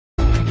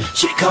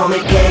She call me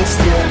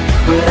gangster,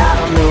 but I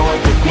don't know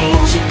what that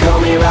means. She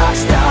call me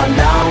rockstar,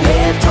 long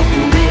hair,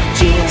 toting ripped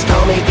jeans.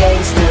 Call me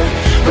gangster,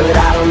 but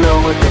I don't know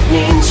what that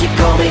means. She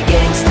call me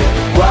gangster,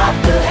 what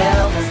the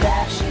hell is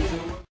that?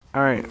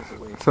 Alright,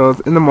 so it's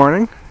in the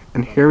morning,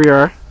 and here we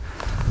are,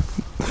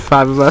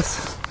 5 of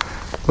us,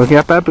 looking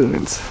at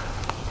baboons.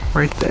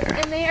 Right there.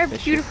 And they are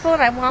beautiful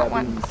and I want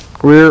one.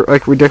 We're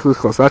like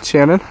ridiculously close. That's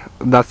Shannon,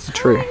 that's the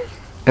tree.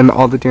 And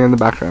all the deer in the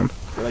background.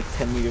 We're like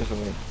 10 meters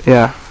away.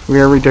 Yeah,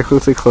 we are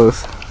ridiculously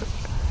close.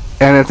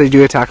 And if they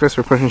do attack us,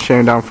 we're pushing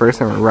Shannon down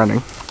first and we're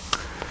running.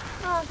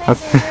 Oh,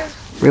 thanks,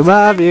 we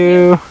love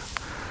you!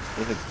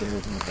 There's like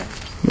deers in the back.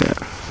 Yeah.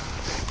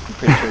 I'm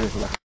pretty sure there's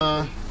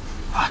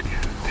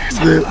a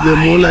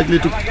They're more likely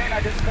to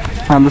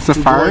Found the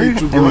safari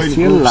and we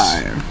see a groups.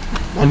 lion.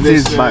 And see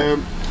his butt.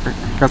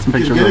 Got some You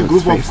pictures can get a of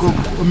group his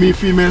face. of me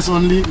females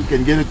only. You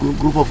can get a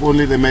group of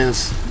only the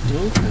males.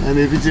 And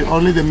if it's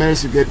only the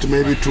males, you get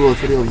maybe 2 or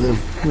 3 of them.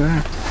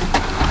 Yeah.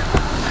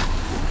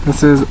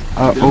 This is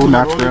an old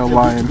natural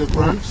lion, and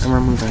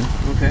we're moving.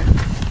 Okay.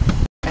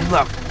 And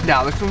look,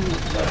 now look some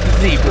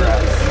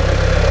zebras.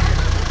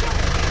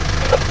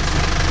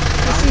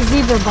 I see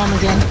zebra bum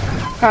again.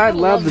 I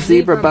love the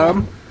zebra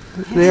bum.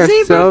 They are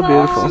so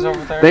beautiful.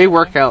 They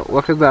work out.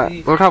 Look at that.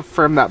 Look how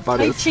firm that butt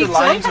is. The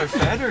lions are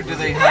fed or do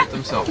they hunt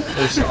themselves?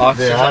 There's ox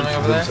or something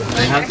over there?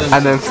 They hunt themselves.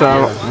 And then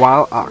some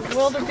wild ox.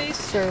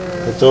 Wildebeest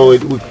or... So we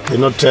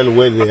cannot tell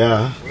where they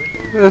are.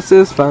 This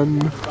is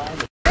fun.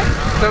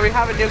 So we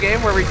have a new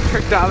game where we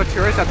trick the other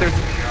tourists that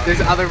there's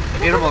other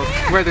animals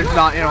where there's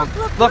not animals.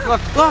 Look,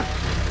 look, look!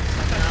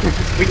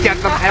 We get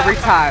them every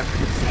time.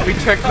 We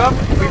trick them,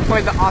 we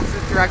point the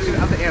opposite direction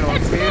of the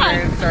animals. Me and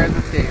Marion started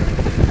this game.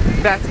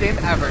 Best game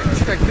ever.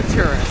 Trick the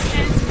tourists.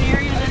 And it's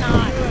Marion and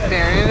I.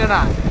 Marion and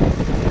I.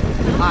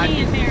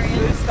 Me and Marion.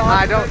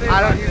 I don't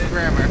use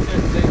grammar.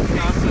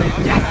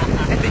 Yes,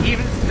 and they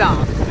even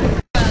stop.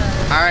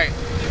 Alright,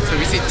 so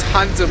we see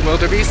tons of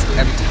wildebeest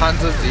and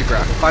tons of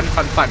zebra. Fun,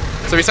 fun, fun.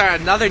 So we start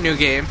another new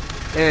game,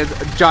 is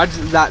judge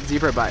that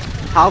zebra butt.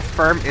 How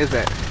firm is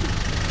it?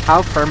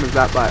 How firm is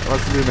that butt?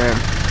 Let's zoom in.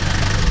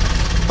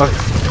 Look,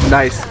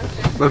 nice.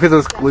 Look at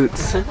those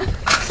glutes.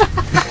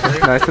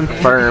 Nice and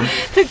firm.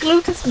 The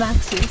gluteus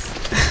maximus.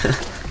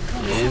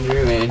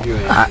 Andrew.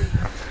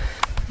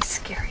 He's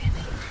scary, I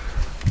think.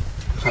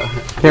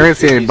 Can't even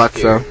see any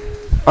butts though.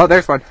 Oh,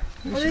 there's one.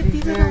 Whoa,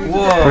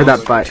 Look at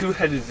that butt.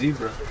 Two-headed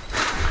zebra.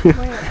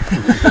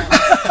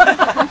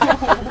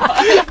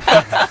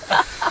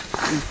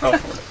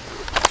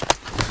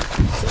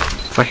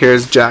 My hair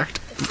is jacked.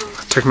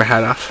 Took my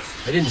hat off.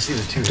 I didn't see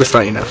the two. Just to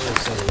let you know.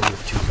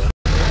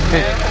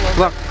 Hey,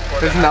 look,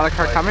 there's another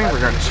car coming. We're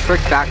going to trick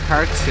that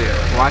car too.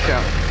 Watch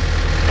out.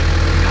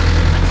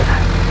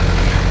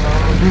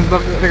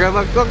 Look, they're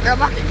looking.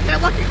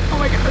 Oh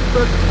my god,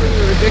 this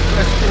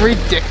is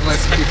ridiculous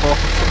people.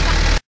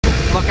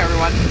 Look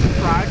everyone,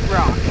 Pride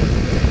Rock.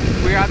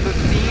 We're at the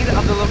scene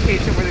of the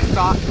location where they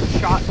shot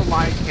the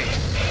Lion King.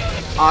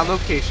 On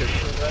location.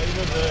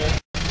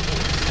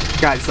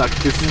 Guys, look,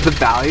 this is the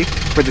valley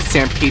where the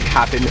stampede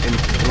happened in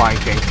Lion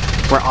King.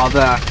 Where all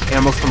the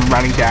animals come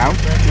running down.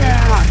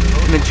 Yeah.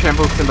 And then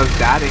trample Simba's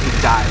dad and he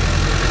dies.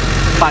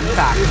 Fun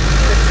fact.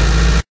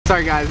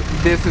 Sorry guys,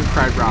 this is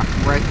Pride Rock,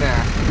 right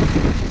there.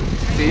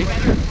 See?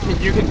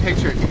 You can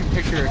picture it. You can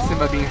picture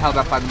Simba being held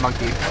up by the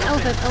monkey.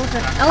 Elephant.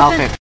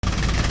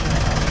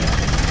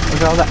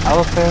 Look at all the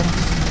elephants.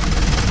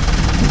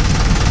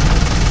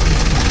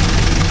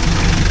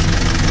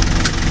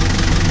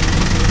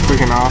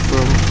 Freaking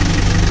awesome.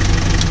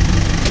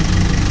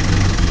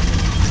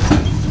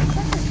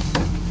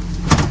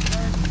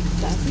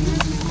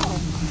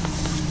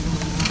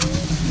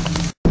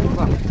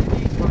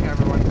 Look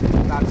everyone,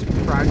 that's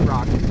Pride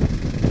Rock.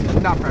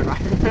 Not Pride Rock,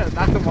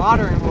 that's the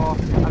watering hole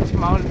of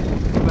Timon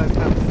and Pumbaa's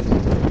house.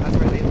 That's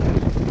where they live.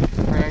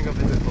 We're gonna go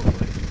visit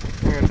hopefully.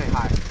 We're gonna say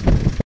hi.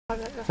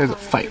 There's a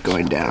fight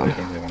going down.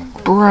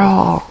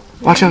 Bro!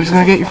 Watch out, he's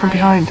gonna get you from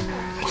behind.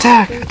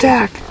 Attack!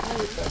 Attack!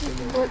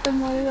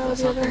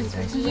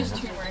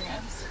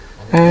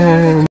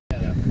 And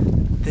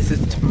this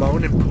is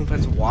Timon and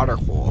Pumbaa's water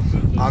hole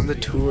on the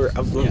tour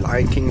of the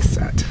Lion King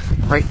set.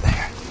 Right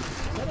there.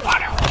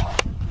 Water hole.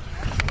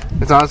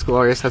 It's not as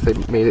glorious as they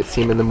made it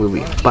seem in the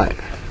movie, but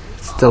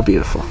it's still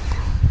beautiful.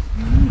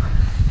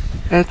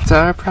 It's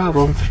our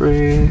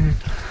problem-free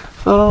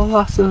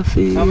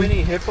philosophy. How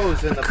many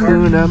hippos in the park?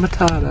 Hakuna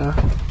Matata.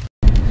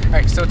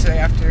 Alright, so today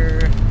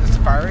after the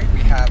safari, we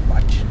had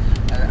lunch.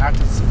 And after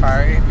the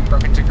safari, we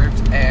broke into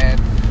groups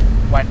and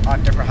went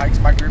on different hikes.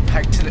 My group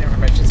hiked to the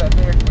information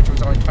center, which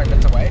was only 20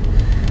 minutes away.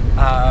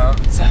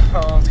 So it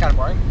was kind of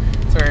boring.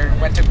 So we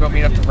went to go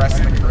meet up the rest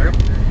of the group.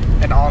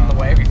 And on the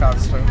way, we found a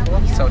swimming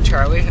pool. So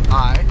Charlie,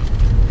 I,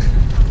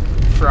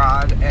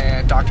 Fraud,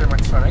 and Doctor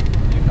went swimming.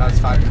 That was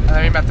fun. And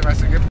then we met the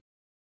rest of the group.